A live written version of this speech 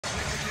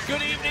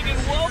Good evening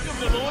and welcome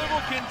to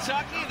Louisville,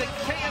 Kentucky, the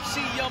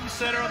KFC Yum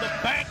Center on the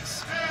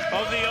banks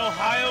of the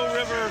Ohio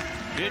River.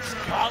 It's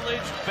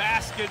college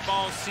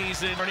basketball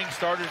season. Running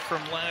starters from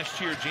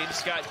last year. James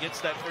Scott gets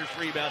that first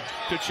rebound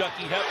to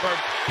Chucky Hepburn.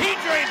 He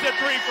drains a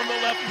three from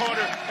the left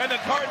corner, and the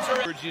Cards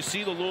are... You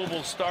see the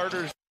Louisville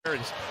starters.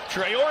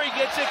 Traore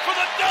gets it for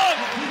the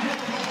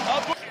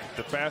dunk!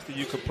 The faster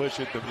you can push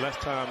it, the less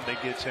time they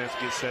get a chance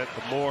to get set,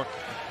 the more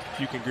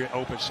you can get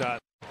open shots.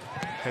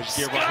 As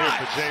you get right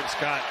here for James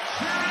Scott.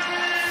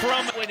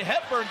 From when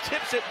Hepburn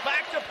tips it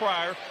back to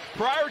Pryor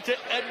to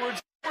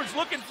Edwards. Edwards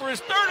looking for his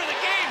third of the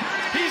game.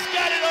 He's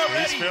got it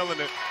already. He's feeling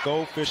it.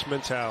 Goldfish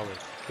mentality.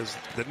 Because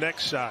the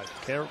next shot,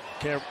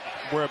 can't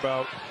worry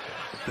about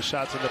the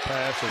shots in the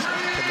pass as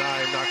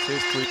Kanai knocks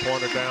his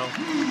three-pointer down.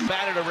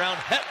 Batted around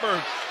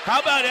Hepburn.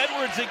 How about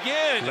Edwards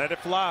again? Let it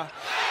fly.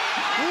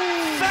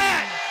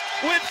 Fat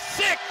with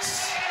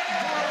 6.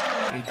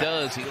 He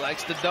does. He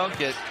likes to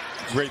dunk it.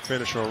 Great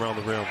finisher around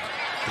the rim.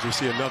 As we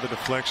see another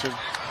deflection,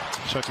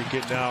 Chucky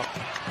getting out,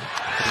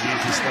 an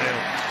easy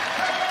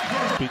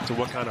slam. Speak to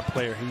what kind of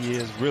player he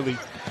is, really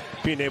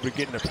being able to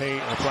get in the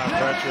paint and apply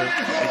pressure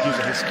and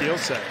using his skill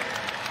set.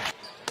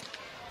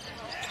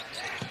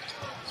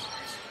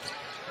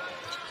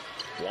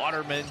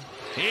 Waterman,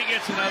 he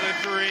gets another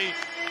 3.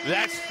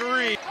 That's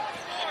 3.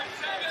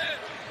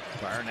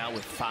 Pryor now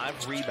with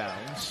 5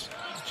 rebounds.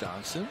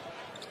 Johnson.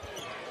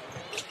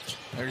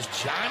 There's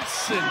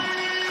Johnson.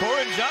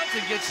 Corin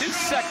Johnson gets his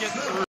second.